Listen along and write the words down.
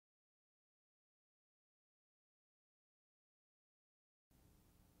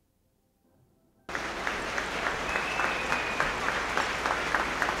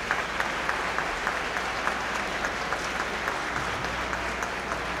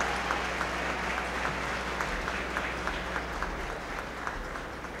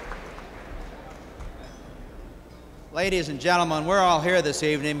Ladies and gentlemen, we're all here this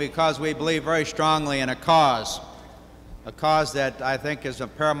evening because we believe very strongly in a cause that I think is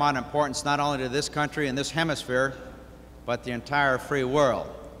of paramount importance not only to this country and this hemisphere, but the entire free world.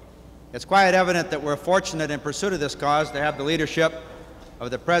 It's quite evident that we're fortunate in pursuit of this cause to have the leadership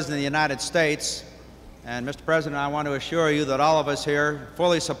of the President of the United States. And Mr. President, I want to assure you that all of us here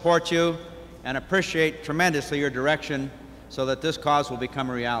fully support you and appreciate tremendously your direction so that this cause will become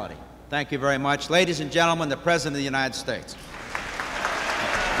a reality. Thank you very much. Ladies and gentlemen, the President of the United States. Thank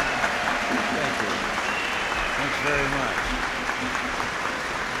you. Thanks very much.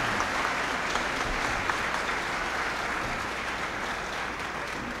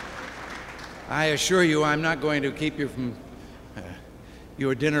 I assure you I'm not going to keep you from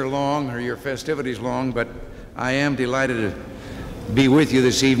your dinner long or your festivities long, but I am delighted to be with you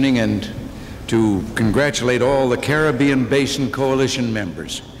this evening and to congratulate all the Caribbean Basin Coalition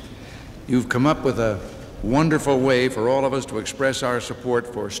members. You've come up with a wonderful way for all of us to express our support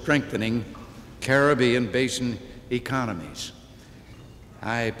for strengthening Caribbean Basin economies.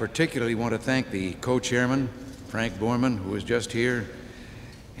 I particularly want to thank the co-chairman, Frank Borman, who was just here,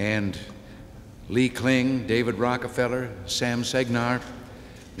 and Lee Kling, David Rockefeller, Sam Segnar,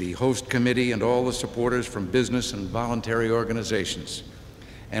 the host committee, and all the supporters from business and voluntary organizations.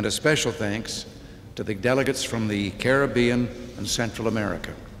 And a special thanks to the delegates from the Caribbean and Central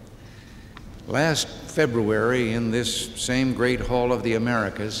America. Last February, in this same great Hall of the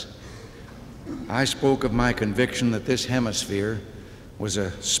Americas, I spoke of my conviction that this hemisphere was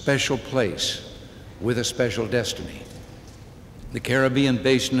a special place with a special destiny. The Caribbean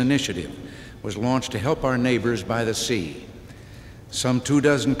Basin Initiative was launched to help our neighbors by the sea, some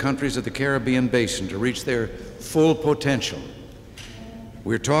 24 countries of the Caribbean Basin, to reach their full potential.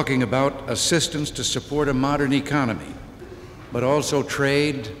 We're talking about assistance to support a modern economy, but also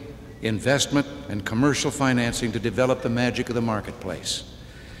trade, investment, and commercial financing to develop the magic of the marketplace.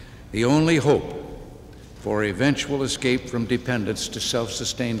 The only hope for eventual escape from dependence to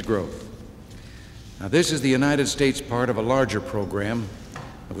self-sustained growth. Now, this is the United States part of a larger program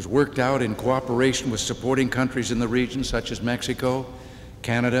that was worked out in cooperation with supporting countries in the region such as Mexico,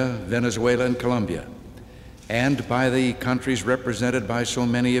 Canada, Venezuela, and Colombia, and by the countries represented by so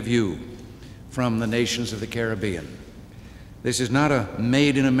many of you from the nations of the Caribbean. This is not a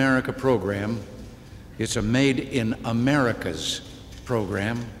Made in America program, it's a Made in Americas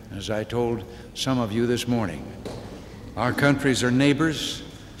program, as I told some of you this morning. Our countries are neighbors,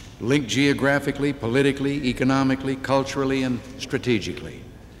 linked geographically, politically, economically, culturally, and strategically.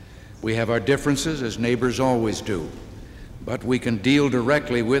 We have our differences, as neighbors always do, but we can deal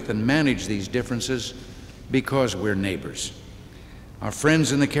directly with and manage these differences because we're neighbors. Our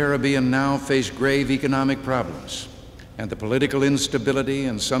friends in the Caribbean now face grave economic problems and the political instability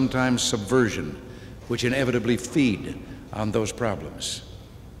and sometimes subversion which inevitably feed on those problems.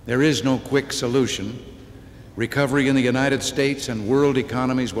 There is no quick solution. Recovery in the United States and world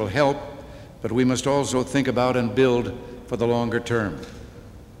economies will help, but we must also think about and build for the longer term.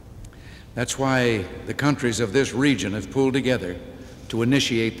 That's why the countries of this region have pulled together to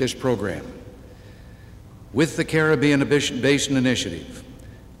initiate this program. With the Caribbean Basin Initiative,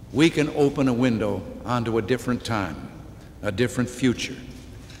 we can open a window onto a different time, a different future,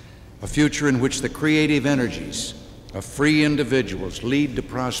 a future in which the creative energies of free individuals lead to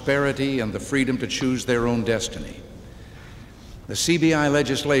prosperity and the freedom to choose their own destiny. The CBI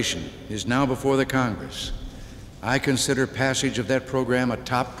legislation is now before the Congress. I consider passage of that program a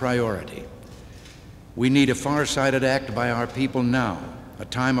top priority. We need a far-sighted act by our people now, a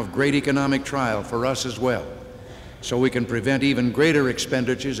time of great economic trial for us as well, so we can prevent even greater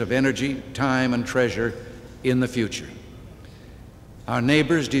expenditures of energy, time, and treasure in the future. Our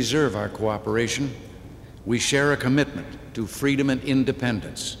neighbors deserve our cooperation. We share a commitment to freedom and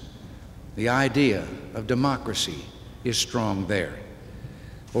independence. The idea of democracy is strong there.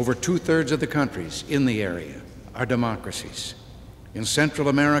 Over 2/3 of the countries in the area are democracies. In Central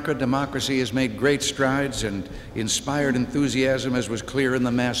America, democracy has made great strides and inspired enthusiasm, as was clear in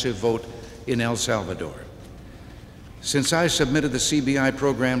the massive vote in El Salvador. Since I submitted the CBI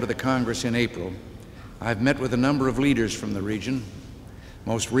program to the Congress in April, I've met with a number of leaders from the region.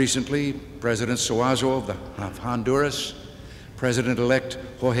 Most recently, President Suazo of Honduras, President-elect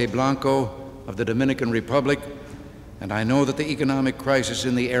Jorge Blanco of the Dominican Republic, and I know that the economic crisis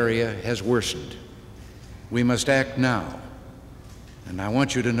in the area has worsened. We must act now, and I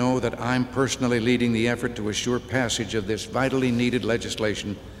want you to know that I'm personally leading the effort to assure passage of this vitally needed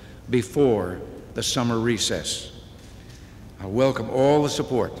legislation before the summer recess. I welcome all the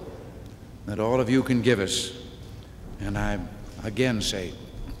support that all of you can give us, and I again say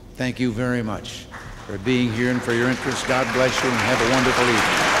thank you very much for for being here and for your interest. God bless you and have a wonderful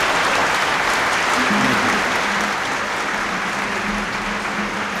evening.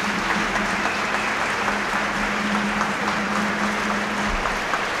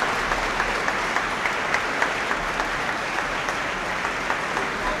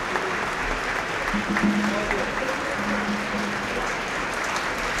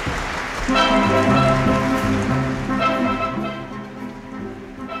 Thank you.